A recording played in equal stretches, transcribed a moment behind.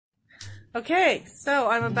Okay, so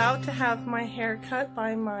I'm about to have my hair cut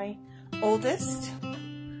by my oldest,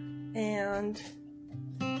 and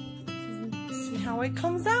see how it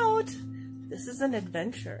comes out. This is an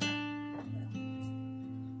adventure.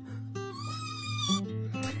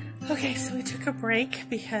 Okay, so we took a break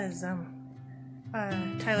because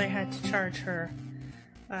Tyler had to charge her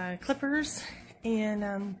clippers,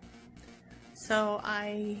 and so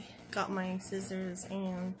I got my scissors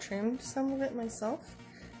and trimmed some of it myself.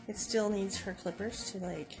 It still needs her clippers to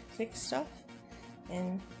like fix stuff,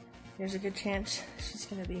 and there's a good chance she's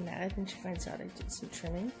gonna be mad when she finds out I did some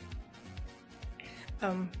trimming.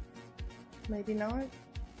 Maybe not.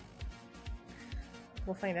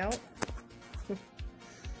 We'll find out.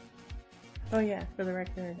 Oh yeah, for the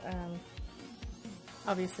record,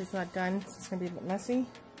 obviously it's not done, so it's gonna be a bit messy.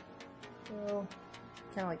 So,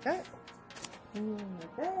 kind of like that. And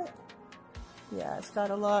like that. Yeah, it's got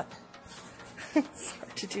a lot. It's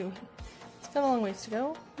hard to do. It's got a long ways to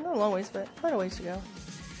go. Not a long ways, but quite a ways to go.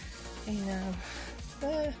 And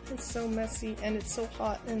it's so messy and it's so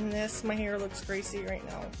hot in this. My hair looks greasy right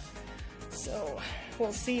now. So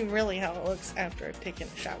we'll see really how it looks after I've taken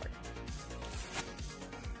a shower.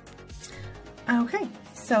 Okay,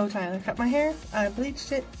 so Tyler cut my hair. I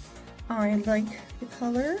bleached it. I like the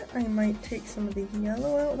color. I might take some of the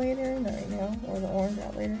yellow out later, not right now, or the orange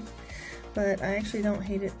out later. But I actually don't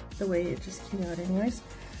hate it the way it just came out anyways.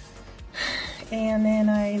 And then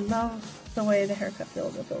I love the way the haircut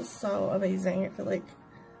feels. It feels so amazing. I feel like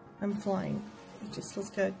I'm flying. It just feels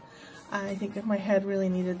good. I think if my head really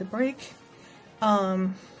needed the break.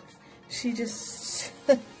 She just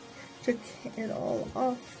took it all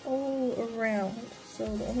off all around. So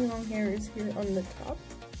the only long hair is here on the top.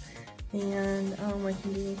 And I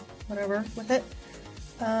can do whatever with it.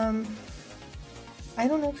 I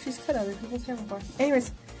don't know if she's cut other people's hair before.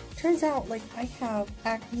 Anyways, turns out like I have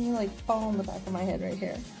acne like all on the back of my head right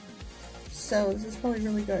here. So this is probably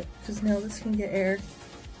really good because now this can get aired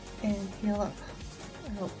and heal up.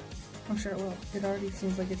 I hope. I'm sure it will. It already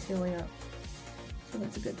seems like it's healing up. So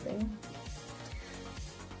that's a good thing.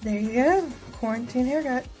 There you go. Quarantine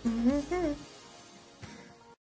haircut.